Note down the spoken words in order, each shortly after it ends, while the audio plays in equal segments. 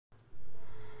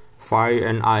Fire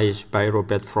and Ice by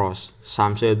Robert Frost.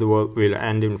 Some say the world will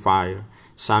end in fire,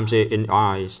 some say in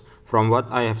ice. From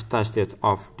what I have tasted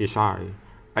of desire,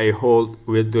 I hold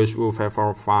with those who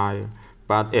favor fire,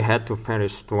 but I had to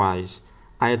perish twice.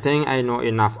 I think I know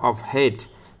enough of hate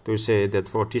to say that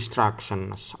for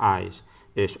destruction's ice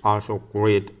is also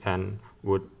great and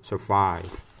would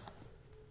survive.